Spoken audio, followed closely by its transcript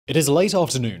It is late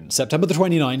afternoon, September the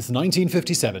 29th,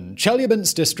 1957,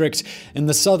 Chelyabinsk district in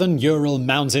the southern Ural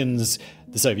Mountains,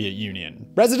 the Soviet Union.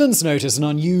 Residents notice an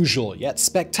unusual yet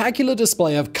spectacular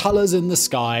display of colors in the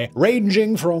sky,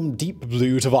 ranging from deep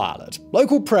blue to violet.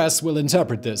 Local press will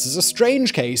interpret this as a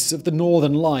strange case of the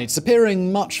northern lights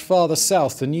appearing much farther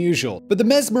south than usual. But the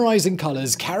mesmerizing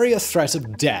colors carry a threat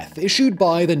of death issued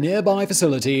by the nearby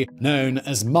facility known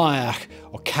as Mayak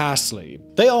or Kasly.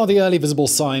 They are the early visible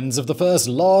signs of the first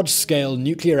large-scale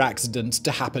nuclear accident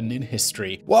to happen in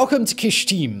history. Welcome to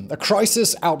Kyshtym, a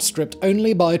crisis outstripped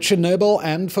only by Chernobyl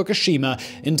and Fukushima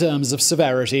in terms of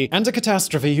severity, and a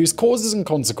catastrophe whose causes and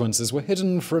consequences were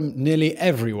hidden from nearly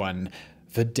everyone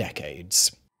for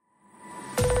decades.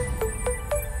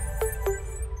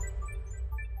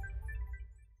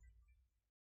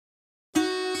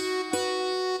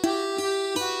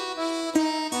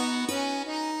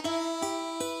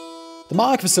 The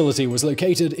Mayak facility was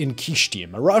located in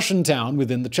Kyshtym, a Russian town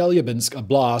within the Chelyabinsk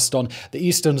Oblast on the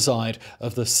eastern side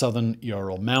of the southern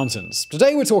Ural Mountains.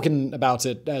 Today we're talking about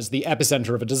it as the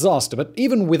epicenter of a disaster, but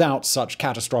even without such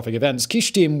catastrophic events,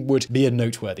 Kyshtym would be a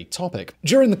noteworthy topic.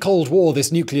 During the Cold War, this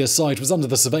nuclear site was under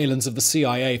the surveillance of the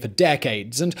CIA for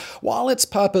decades, and while its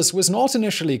purpose was not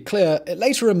initially clear, it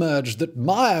later emerged that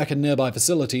Mayak and nearby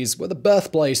facilities were the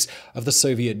birthplace of the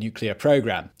Soviet nuclear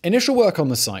program. Initial work on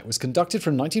the site was conducted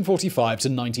from 1945 to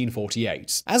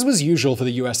 1948. As was usual for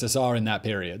the USSR in that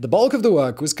period, the bulk of the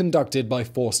work was conducted by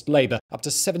forced labor. Up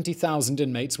to 70,000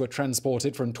 inmates were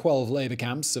transported from 12 labor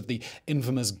camps of the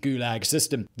infamous Gulag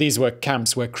system. These were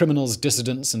camps where criminals,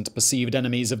 dissidents, and perceived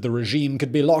enemies of the regime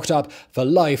could be locked up for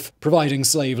life, providing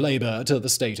slave labor to the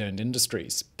state-owned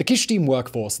industries. The Kyshtym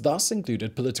workforce thus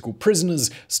included political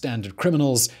prisoners, standard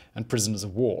criminals, and prisoners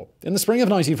of war. In the spring of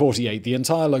 1948, the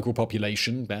entire local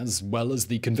population, as well as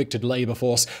the convicted labor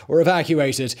force, were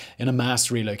evacuated in a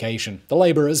mass relocation. The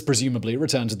laborers presumably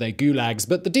returned to their gulags,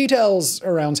 but the details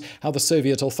around how the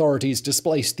Soviet authorities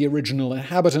displaced the original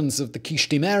inhabitants of the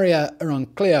Kyshtym area are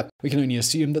unclear. We can only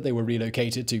assume that they were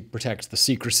relocated to protect the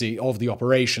secrecy of the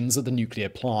operations at the nuclear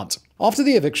plant. After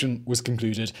the eviction was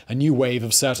concluded, a new wave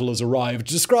of settlers arrived,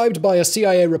 described by a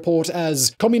CIA report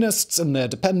as communists and their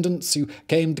dependents who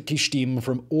came to Kyshtym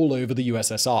from all over the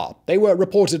USSR. They were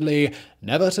reportedly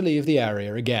never to leave the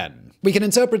area again. We can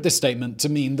interpret this statement to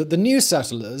mean that the new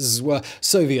settlers were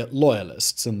Soviet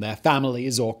loyalists and their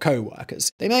families or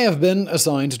co-workers. They may have been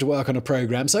assigned to work on a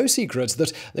program so secret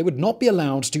that they would not be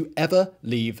allowed to ever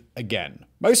leave again.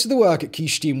 Most of the work at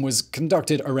Kyshtym was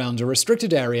conducted around a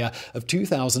restricted area of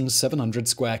 2,700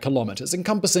 square kilometers,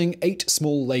 encompassing 8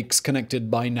 small lakes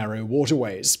connected by narrow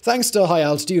waterways. Thanks to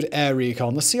high-altitude air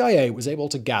recon, the CIA was able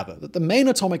to gather that the main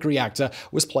atomic reactor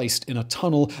was placed in a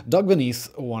tunnel dug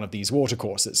beneath one of these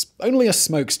watercourses. Only a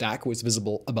smokestack was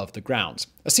visible above the ground.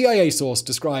 A CIA source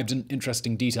described in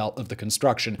interesting detail of the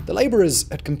construction. The laborers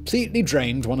had completely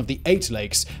drained one of the 8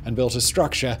 lakes and built a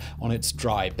structure on its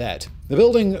dry bed. The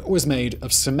building was made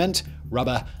of cement,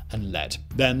 rubber, and lead.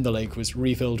 Then the lake was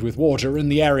refilled with water and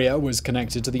the area was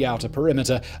connected to the outer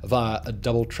perimeter via a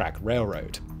double-track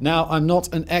railroad. Now, I'm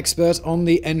not an expert on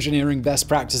the engineering best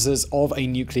practices of a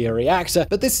nuclear reactor,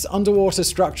 but this underwater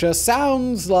structure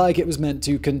sounds like it was meant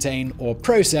to contain or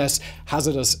process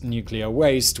hazardous nuclear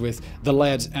waste, with the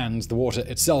lead and the water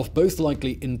itself both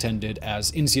likely intended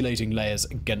as insulating layers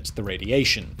against the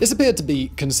radiation. This appeared to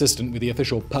be consistent with the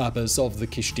official purpose of the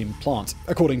Kyshtym plant.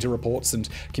 According to reports and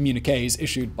communiques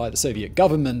issued by the Soviet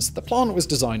government, the plant was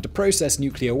designed to process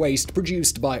nuclear waste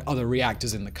produced by other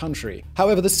reactors in the country.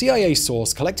 However, the CIA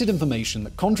source collected information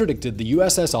that contradicted the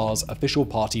USSR's official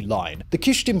party line. The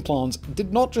Kyshtym plant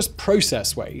did not just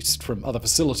process waste from other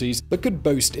facilities, but could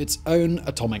boast its own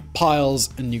atomic piles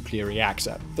and nuclear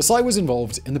reactor. The site was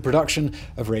involved in the production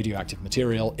of radioactive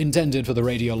material intended for the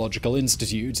Radiological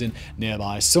Institute in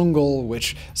nearby Sungul,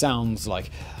 which sounds like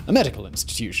a medical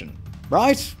institution,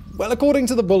 right? Well, according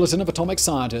to the Bulletin of Atomic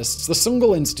Scientists, the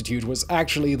Sungul Institute was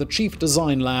actually the chief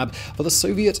design lab for the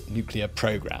Soviet nuclear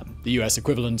program. The US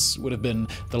equivalent would have been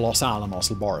the Los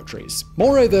Alamos laboratories.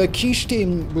 Moreover,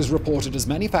 Kyshtym was reported as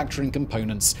manufacturing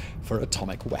components for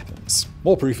atomic weapons.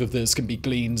 More proof of this can be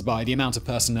gleaned by the amount of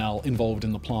personnel involved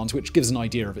in the plant, which gives an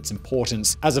idea of its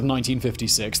importance. As of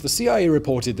 1956, the CIA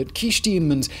reported that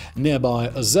Kyshtym and nearby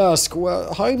Ozersk were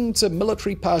home to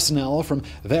military personnel from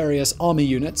various army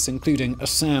units, including a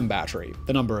SAM battery.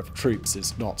 The number of troops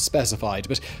is not specified,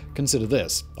 but consider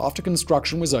this. After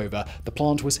construction was over, the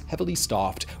plant was heavily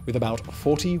staffed with about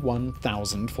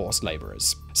 41,000 forced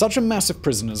laborers. Such a mass of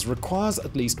prisoners requires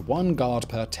at least 1 guard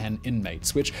per 10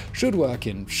 inmates, which should work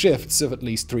in shifts of at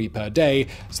least 3 per day,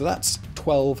 so that's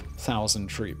 12,000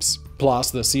 troops.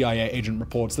 Plus, the CIA agent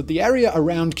reports that the area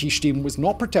around Kyshtym was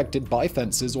not protected by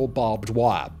fences or barbed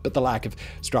wire, but the lack of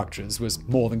structures was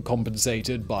more than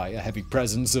compensated by a heavy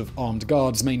presence of armed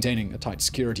guards maintaining a tight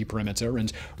security perimeter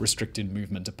and restricted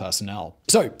movement of personnel.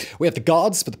 So, we have the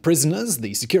guards for the prisoners,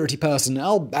 the security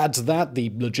personnel, add to that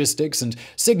the logistics and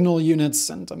signal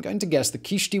units, and I'm going to guess that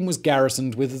Kyshtym was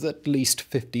garrisoned with at least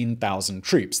 15,000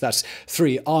 troops. That's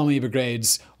 3 army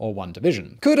brigades or 1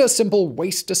 division. Could a simple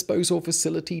waste disposal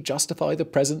facility justify the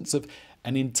presence of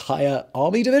an entire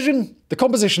army division? The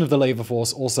composition of the labor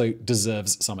force also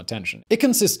deserves some attention. It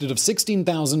consisted of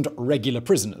 16,000 regular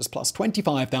prisoners plus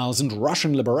 25,000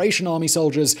 Russian Liberation Army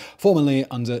soldiers formerly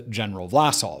under General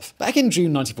Vlasov. Back in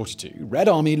June 1942, Red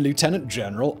Army Lieutenant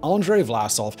General Andrei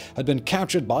Vlasov had been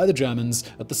captured by the Germans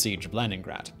at the siege of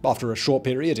Leningrad. After a short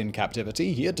period in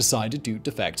captivity, he had decided to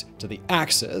defect to the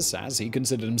Axis, as he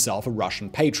considered himself a Russian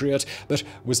patriot, but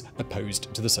was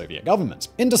opposed to the Soviet government.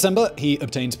 In December, he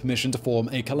obtained permission to form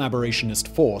a collaborationist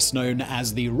force known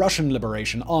as the Russian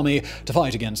Liberation Army to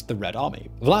fight against the Red Army.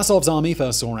 Vlasov's army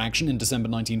first saw action in December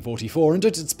 1944, and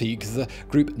at its peak, the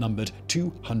group numbered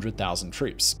 200,000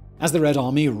 troops. As the Red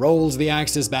Army rolled the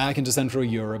Axis back into Central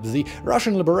Europe, the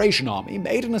Russian Liberation Army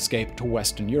made an escape to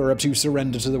Western Europe to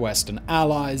surrender to the Western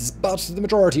Allies, but the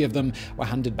majority of them were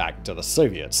handed back to the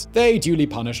Soviets. They duly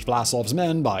punished Vlasov's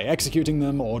men by executing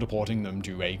them or deporting them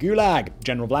to a gulag.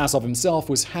 General Vlasov himself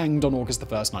was hanged on August 1,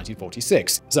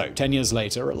 1946. So, 10 years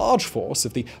later, a large force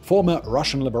of the former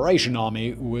Russian Liberation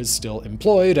Army was still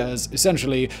employed as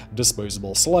essentially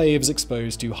disposable slaves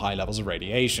exposed to high levels of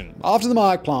radiation. After the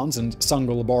Mayak plant and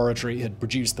Sungul laboratory had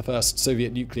produced the first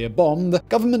Soviet nuclear bomb, the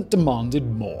government demanded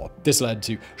more. This led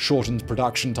to shortened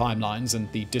production timelines and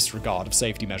the disregard of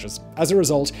safety measures. As a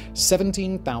result,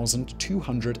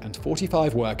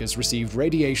 17,245 workers received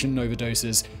radiation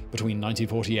overdoses between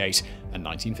 1948 and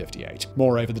 1958.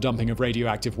 Moreover, the dumping of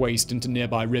radioactive waste into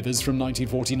nearby rivers from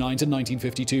 1949 to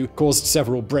 1952 caused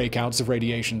several breakouts of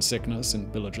radiation sickness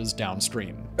in villages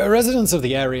downstream. Residents of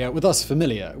the area were thus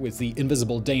familiar with the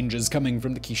invisible dangers coming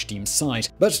from the Kyshtym site,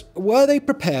 but were they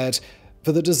prepared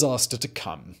for the disaster to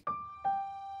come?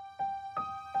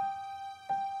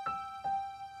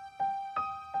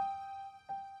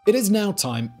 It is now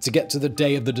time to get to the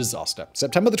day of the disaster,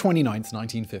 September 29th,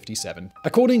 1957.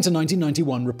 According to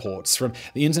 1991 reports from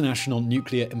the International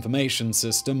Nuclear Information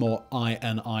System, or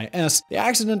INIS, the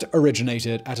accident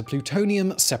originated at a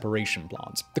plutonium separation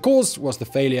plant. The cause was the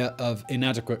failure of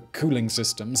inadequate cooling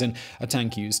systems in a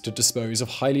tank used to dispose of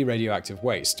highly radioactive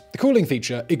waste. The cooling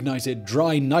feature ignited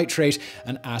dry nitrate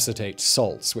and acetate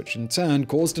salts, which in turn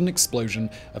caused an explosion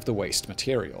of the waste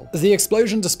material. The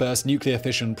explosion dispersed nuclear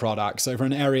fission products over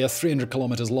an area 300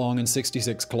 kilometers long and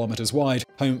 66 kilometers wide,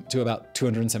 home to about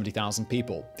 270,000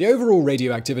 people. The overall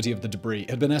radioactivity of the debris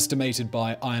had been estimated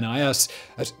by INIS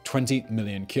at 20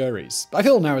 million curies. I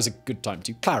feel now is a good time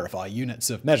to clarify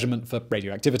units of measurement for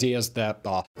radioactivity, as there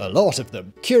are a lot of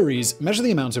them. Curies measure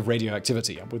the amount of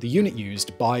radioactivity, with the unit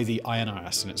used by the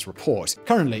INIS in its report.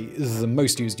 Currently, the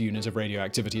most used unit of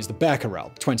radioactivity is the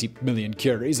becquerel. 20 million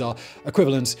curies are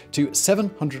equivalent to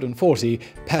 740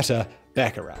 pettabecquerels.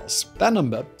 That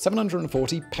number,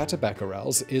 740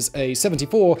 pettabecquerels, is a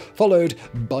 74 followed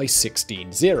by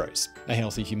 16 zeros. A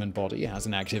healthy human body has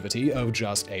an activity of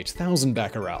just 8,000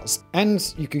 becquerels.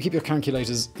 And you can keep your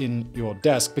calculators in your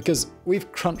desk because we've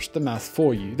crunched the math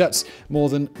for you. That's more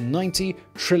than 90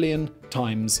 trillion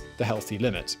times the healthy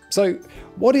limit. So,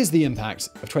 what is the impact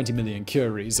of 20 million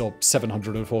curies or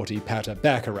 740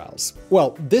 pettabecquerels?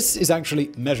 Well, this is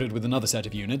actually measured with another set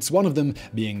of units, one of them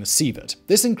being the sievert.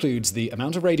 This includes the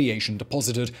amount of radiation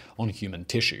deposited on human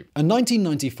tissue. A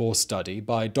 1994 study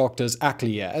by Drs.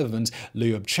 Akliev and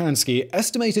Lyubchansky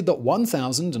estimated that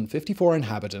 1,054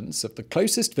 inhabitants of the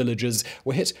closest villages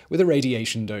were hit with a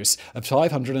radiation dose of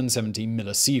 570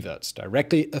 millisieverts,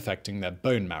 directly affecting their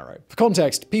bone marrow. For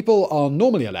context, people are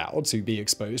normally allowed to be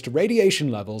exposed to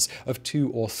radiation levels of 2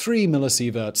 or 3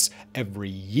 millisieverts every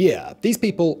year. These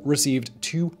people received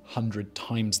 200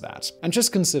 times that. And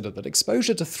just consider that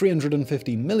exposure to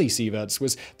 350 millisieverts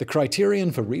was the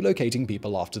criterion for relocating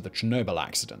people after the Chernobyl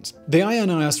accident. The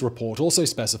INIS report also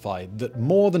specified that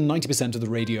more than 90% of the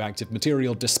radioactive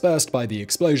material dispersed by the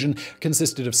explosion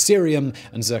consisted of cerium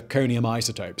and zirconium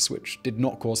isotopes, which did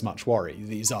not cause much worry.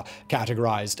 These are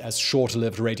categorized as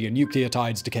short-lived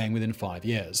radionucleotides decaying within 5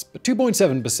 years. But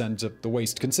 2.7% of the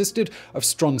waste consisted of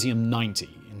strontium-90.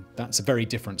 That's a very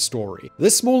different story.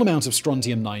 This small amount of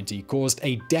strontium-90 caused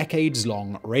a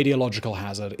decades-long radiological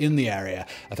hazard in the area,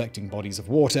 affecting bodies of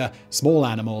water, small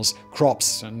animals,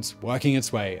 crops, and working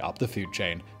its way up the food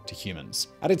chain to humans.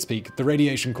 At its peak, the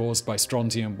radiation caused by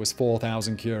strontium was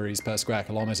 4,000 curies per square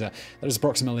kilometer. That is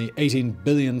approximately 18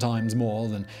 billion times more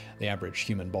than the average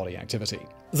human body activity.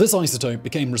 This isotope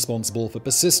became responsible for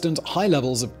persistent high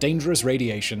levels of dangerous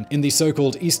radiation in the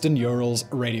so-called Eastern Urals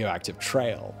radioactive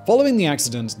trail. Following the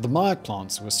accident, the Mayak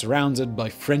plants were surrounded by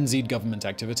frenzied government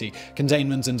activity.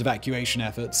 Containment and evacuation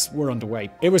efforts were underway.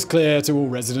 It was clear to all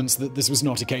residents that this was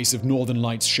not a case of northern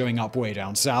lights showing up way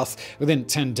down south. Within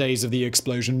 10 days of the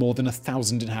explosion, more than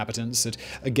 1,000 inhabitants had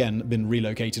again been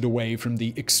relocated away from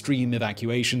the extreme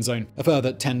evacuation zone. A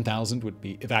further 10,000 would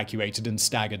be evacuated in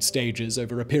staggered stages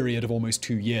over a period of almost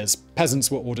 2 years. Peasants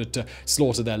were ordered to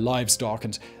slaughter their livestock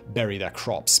and bury their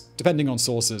crops. Depending on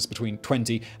sources, between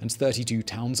 20 and 32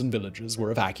 towns and villages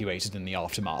were evacuated in the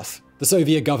aftermath. The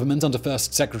Soviet government under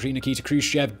First Secretary Nikita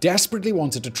Khrushchev desperately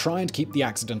wanted to try and keep the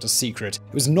accident a secret.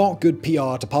 It was not good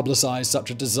PR to publicize such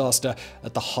a disaster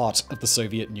at the heart of the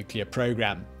Soviet nuclear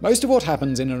program. Most of what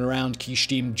happened in and around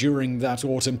Kyshtym during that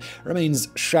autumn remains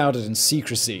shrouded in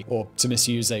secrecy, or to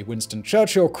misuse a Winston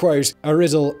Churchill quote, a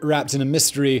riddle wrapped in a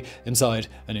mystery inside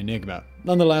an enigma.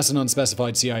 Nonetheless, an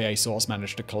unspecified CIA source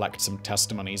managed to collect some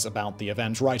testimonies about the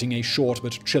event, writing a short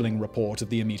but chilling report of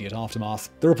the immediate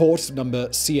aftermath. The report, number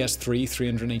CS3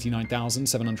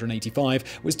 389,785,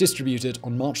 was distributed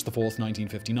on March 4,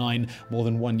 1959, more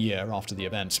than 1 year after the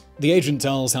event. The agent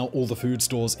tells how all the food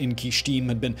stores in Kyshtym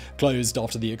had been closed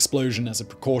after the explosion as a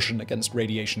precaution against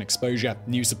radiation exposure.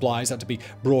 New supplies had to be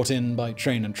brought in by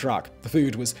train and truck. The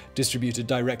food was distributed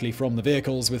directly from the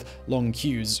vehicles, with long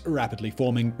queues rapidly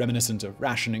forming, reminiscent of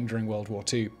rationing during World War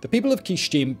II. The people of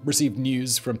Kyshtym received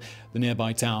news from the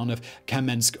nearby town of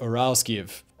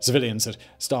Kamensk-Uralskiv. Civilians had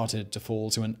started to fall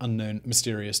to an unknown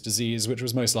mysterious disease, which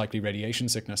was most likely radiation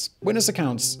sickness. Witness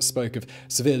accounts spoke of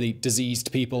severely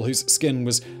diseased people whose skin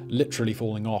was literally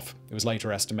falling off. It was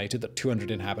later estimated that 200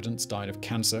 inhabitants died of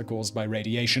cancer caused by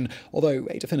radiation, although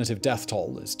a definitive death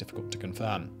toll is difficult to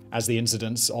confirm. As the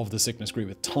incidence of the sickness grew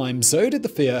with time, so did the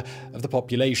fear of the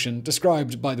population,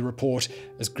 described by the report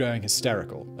as growing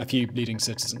hysterical. A few leading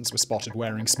citizens were spotted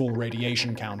wearing small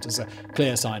radiation counters, a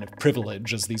clear sign of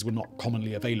privilege, as these were not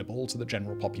commonly available to the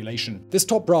general population. This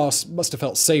top brass must have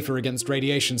felt safer against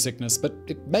radiation sickness, but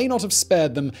it may not have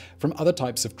spared them from other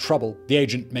types of trouble. The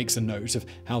agent makes a note of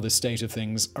how this state of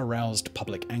things aroused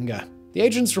public anger. The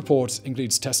agent's report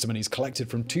includes testimonies collected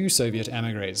from 2 Soviet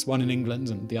emigres, one in England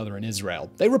and the other in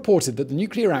Israel. They reported that the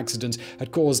nuclear accident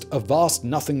had caused a vast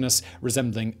nothingness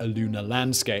resembling a lunar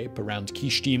landscape around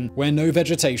Kyshtym, where no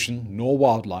vegetation nor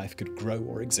wildlife could grow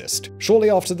or exist. Shortly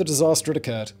after the disaster had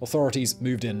occurred, authorities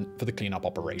moved in for the cleanup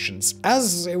operations.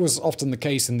 As it was often the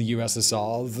case in the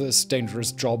USSR, this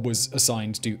dangerous job was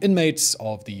assigned to inmates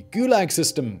of the Gulag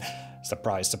system.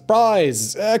 Surprise,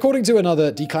 surprise! According to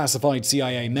another declassified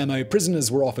CIA memo,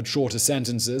 prisoners were offered shorter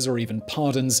sentences or even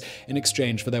pardons in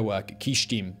exchange for their work at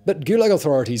Kyshtym. But Gulag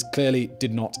authorities clearly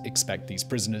did not expect these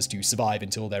prisoners to survive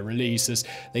until their release, as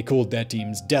they called their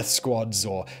teams death squads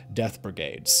or death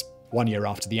brigades. 1 year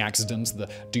after the accident, the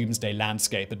doomsday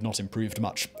landscape had not improved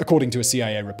much. According to a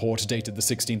CIA report dated the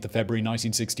 16th of February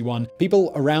 1961,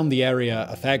 people around the area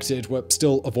affected were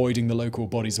still avoiding the local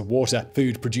bodies of water.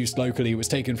 Food produced locally was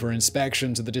taken for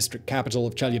inspection to the district capital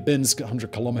of Chelyabinsk,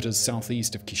 100 kilometers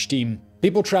southeast of Kyshtym.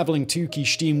 People traveling to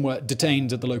Kyshtym were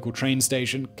detained at the local train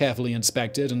station, carefully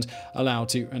inspected, and allowed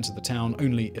to enter the town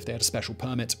only if they had a special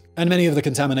permit. And many of the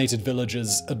contaminated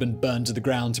villages had been burned to the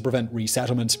ground to prevent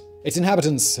resettlement. Its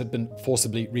inhabitants had been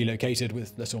forcibly relocated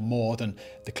with little more than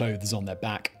the clothes on their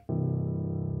back.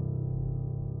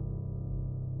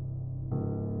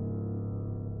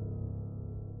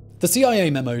 The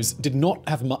CIA memos did not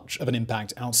have much of an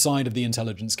impact outside of the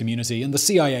intelligence community, and the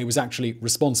CIA was actually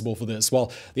responsible for this.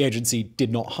 While the agency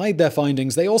did not hide their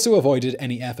findings, they also avoided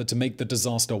any effort to make the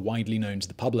disaster widely known to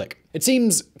the public. It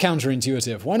seems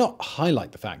counterintuitive. Why not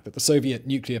highlight the fact that the Soviet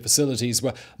nuclear facilities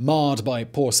were marred by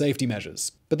poor safety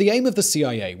measures? But the aim of the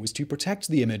CIA was to protect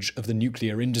the image of the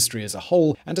nuclear industry as a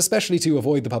whole, and especially to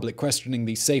avoid the public questioning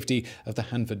the safety of the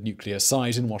Hanford nuclear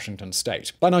site in Washington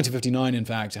state. By 1959, in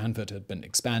fact, Hanford had been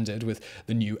expanded with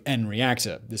the new N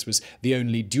reactor. This was the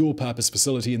only dual-purpose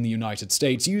facility in the United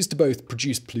States used to both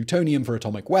produce plutonium for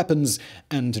atomic weapons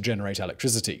and to generate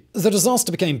electricity. The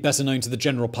disaster became better known to the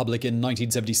general public in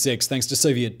 1976 thanks to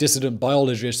Soviet dissident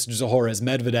biologist Zhoris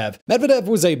Medvedev. Medvedev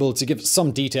was able to give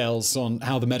some details on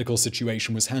how the medical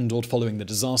situation was was handled following the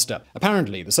disaster.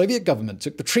 Apparently, the Soviet government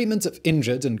took the treatment of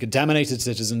injured and contaminated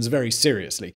citizens very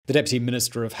seriously. The Deputy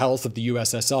Minister of Health of the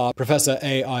USSR, Professor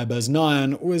A.I.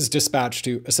 Beznayan, was dispatched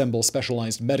to assemble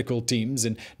specialized medical teams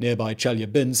in nearby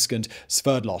Chelyabinsk and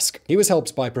Sverdlovsk. He was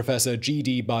helped by Professor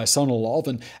G.D. Bysonolov,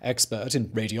 an expert in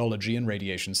radiology and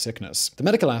radiation sickness. The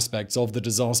medical aspects of the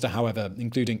disaster, however,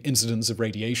 including incidents of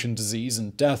radiation disease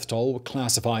and death toll, were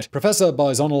classified. Professor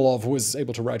Bysonolov was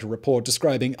able to write a report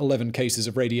describing 11 cases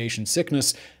of radiation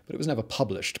sickness, but it was never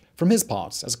published. From his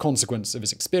part, as a consequence of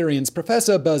his experience,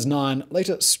 Professor Beznayan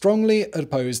later strongly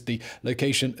opposed the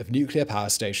location of nuclear power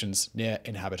stations near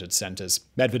inhabited centers.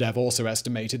 Medvedev also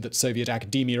estimated that Soviet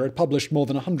academia had published more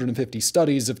than 150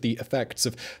 studies of the effects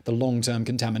of the long-term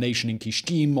contamination in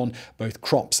Kyshtym on both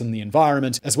crops and the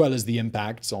environment, as well as the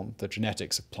impacts on the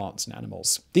genetics of plants and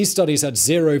animals. These studies had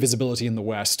zero visibility in the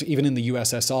West. Even in the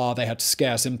USSR, they had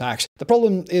scarce impact. The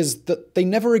problem is that they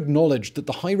never acknowledged that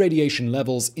the high radiation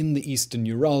levels in the Eastern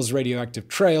Urals radioactive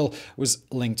trail was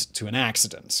linked to an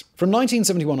accident. From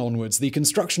 1971 onwards, the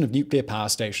construction of nuclear power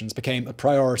stations became a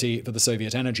priority for the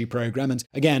Soviet energy program, and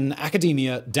again,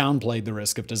 academia downplayed the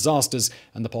risk of disasters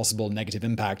and the possible negative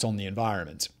impact on the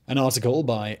environment. An article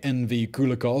by N.V.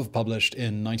 Kulikov, published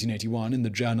in 1981 in the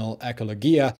journal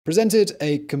Ecologia, presented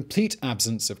a complete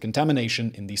absence of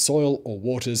contamination in the soil or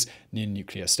waters near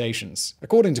nuclear stations.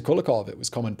 According to Kulikov, it was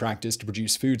common practice to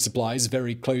produce food supplies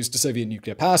very close to Soviet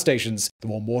nuclear power stations. The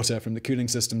warm water from the cooling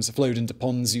systems flowed into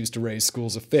ponds used to raise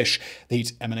schools of fish. The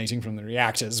heat emanating from the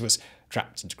reactors was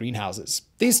trapped into greenhouses.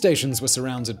 These stations were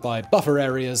surrounded by buffer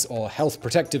areas or health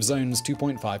protective zones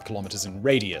 2.5 kilometers in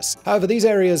radius. However, these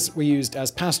areas were used as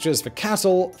pastures for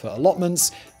cattle, for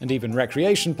allotments, and even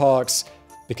recreation parks,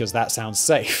 because that sounds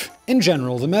safe. In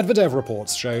general, the Medvedev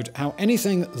reports showed how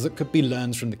anything that could be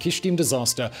learned from the Kyshtym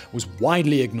disaster was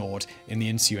widely ignored in the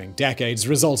ensuing decades,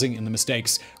 resulting in the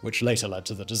mistakes which later led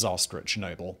to the disaster at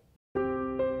Chernobyl.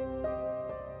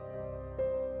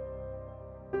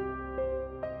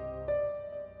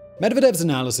 Medvedev's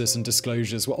analysis and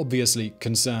disclosures were obviously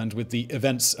concerned with the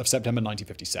events of September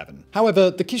 1957.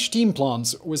 However, the Kyshtym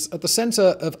plant was at the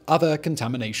center of other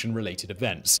contamination-related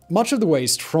events. Much of the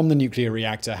waste from the nuclear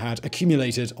reactor had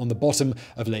accumulated on the bottom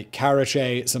of Lake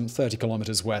Karachay, some 30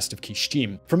 kilometers west of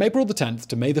Kyshtym. From April the 10th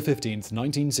to May the 15th,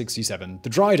 1967, the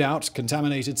dried-out,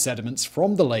 contaminated sediments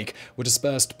from the lake were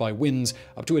dispersed by wind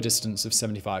up to a distance of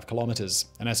 75 kilometers.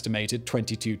 An estimated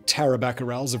 22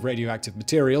 terabecquerels of radioactive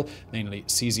material, mainly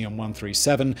cesium-137,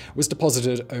 was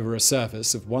deposited over a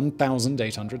surface of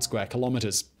 1,800 square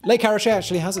kilometers. Lake Karachay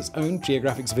actually has its own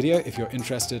geographics video. If you're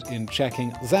interested in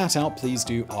checking that out, please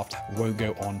do after. I won't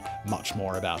go on much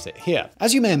more about it here.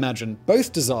 As you may imagine,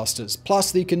 both disasters,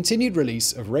 plus the continued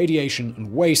release of radiation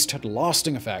and waste, had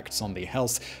lasting effects on the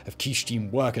health of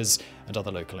Kyshtym workers and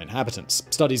other local inhabitants.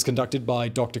 Studies conducted by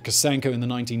Dr. Kosenko in the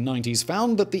 1990s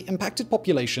found that the impacted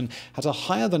population had a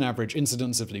higher than average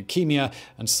incidence of leukemia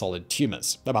and solid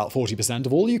tumors. About 40%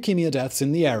 of all leukemia deaths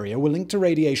in the area were linked to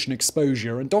radiation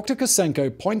exposure, and Dr.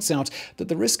 Kosenko points out that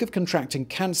the risk of contracting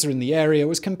cancer in the area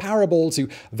was comparable to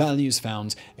values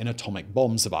found in atomic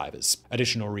bomb survivors.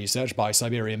 Additional research by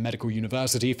Siberian Medical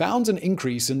University found an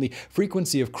increase in the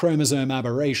frequency of chromosome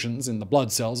aberrations in the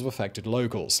blood cells of affected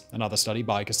locals. Another study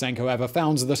by Kosenko, however,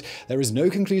 found that there is no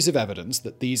conclusive evidence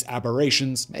that these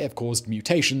aberrations may have caused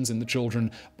mutations in the children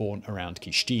born around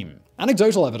Kyshtym.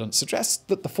 Anecdotal evidence suggests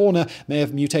that the fauna may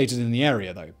have mutated in the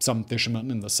area, though. Some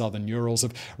fishermen in the southern Urals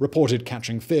have reported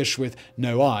catching fish with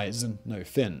no eyes and no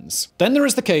fins. Then there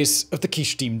is the case of the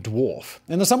Kyshtym dwarf.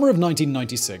 In the summer of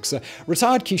 1996, a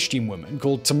retired Kyshtym woman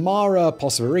called Tamara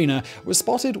Posverina was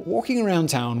spotted walking around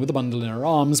town with a bundle in her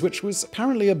arms, which was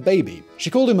apparently a baby.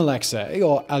 She called him Alexei,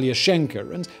 or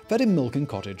Alyoshenka, and fed him milk and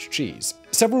cottage cheese.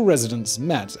 Several residents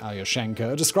met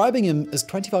Alyoshenka, describing him as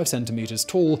 25 centimeters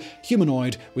tall,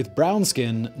 humanoid, with brown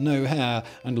skin, no hair,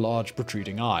 and large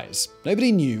protruding eyes.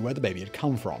 Nobody knew where the baby had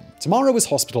come from. Tamara was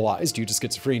hospitalized due to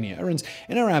schizophrenia, and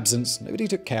in her absence, nobody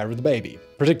took care of the baby.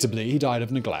 Predictably, he died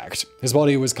of neglect. His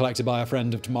body was collected by a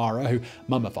friend of Tamara, who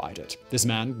mummified it. This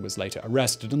man was later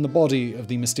arrested, and the body of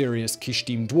the mysterious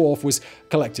Kyshtym dwarf was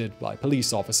collected by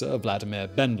police officer Vladimir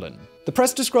Bendlin. The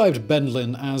press described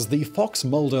Bendlin as the Fox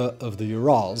Mulder of the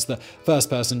Urals, the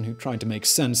first person who tried to make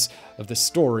sense of this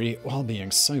story while being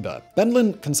sober.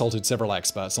 Bendlin consulted several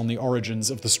experts on the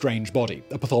origins of the strange body.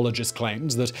 A pathologist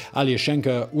claimed that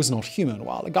Alyoshenka was not human,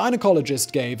 while a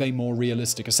gynecologist gave a more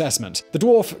realistic assessment. The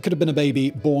dwarf could have been a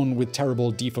baby born with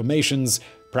terrible deformations,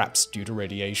 perhaps due to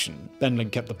radiation. Bendlin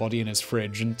kept the body in his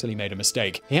fridge until he made a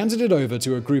mistake. He handed it over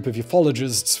to a group of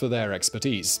ufologists for their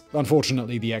expertise.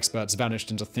 Unfortunately, the experts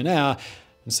vanished into thin air,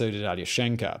 and so did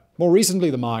Alyoshenko. More recently,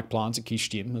 the Mayak plant at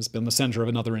Kyshtym has been the center of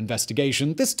another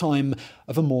investigation, this time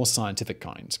of a more scientific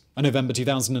kind. A November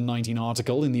 2019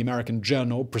 article in the American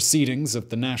journal Proceedings of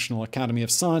the National Academy of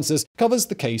Sciences covers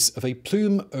the case of a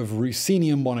plume of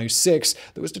ruthenium-106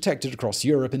 that was detected across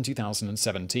Europe in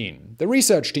 2017. The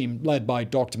research team, led by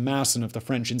Dr. Masson of the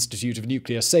French Institute of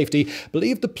Nuclear Safety,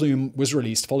 believed the plume was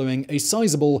released following a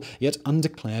sizable yet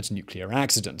undeclared nuclear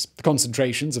accident. The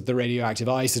concentrations of the radioactive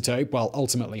isotope, while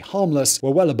ultimately harmless,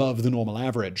 were well above the normal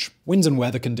average. Wind and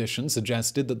weather conditions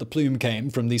suggested that the plume came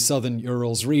from the southern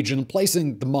Urals region,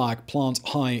 placing the Mayak plant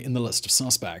high in the list of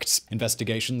suspects.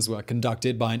 Investigations were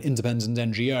conducted by an independent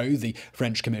NGO, the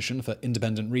French Commission for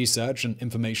Independent Research and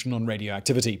Information on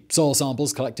Radioactivity. Soil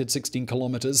samples collected 16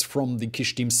 kilometers from the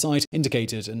Kyshtym site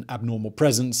indicated an abnormal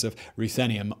presence of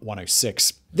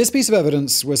ruthenium-106. This piece of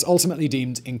evidence was ultimately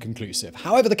deemed inconclusive.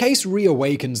 However, the case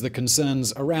reawakens the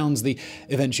concerns around the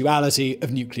eventuality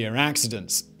of nuclear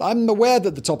accidents. I'm aware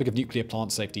that the topic of nuclear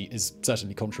plant safety is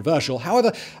certainly controversial.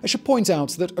 However, I should point out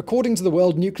that according to the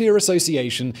World Nuclear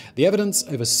Association, the evidence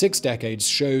over 6 decades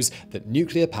shows that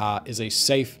nuclear power is a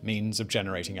safe means of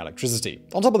generating electricity.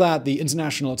 On top of that, the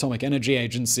International Atomic Energy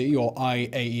Agency, or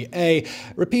IAEA,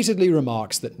 repeatedly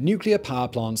remarks that nuclear power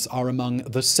plants are among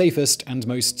the safest and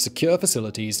most secure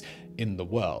facilities in the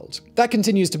world. That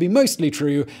continues to be mostly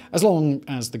true as long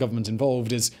as the government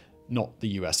involved is not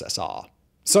the USSR.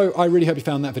 So I really hope you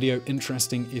found that video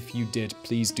interesting. If you did,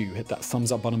 please do hit that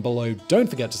thumbs up button below. Don't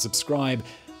forget to subscribe.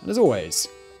 And as always,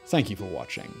 thank you for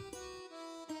watching.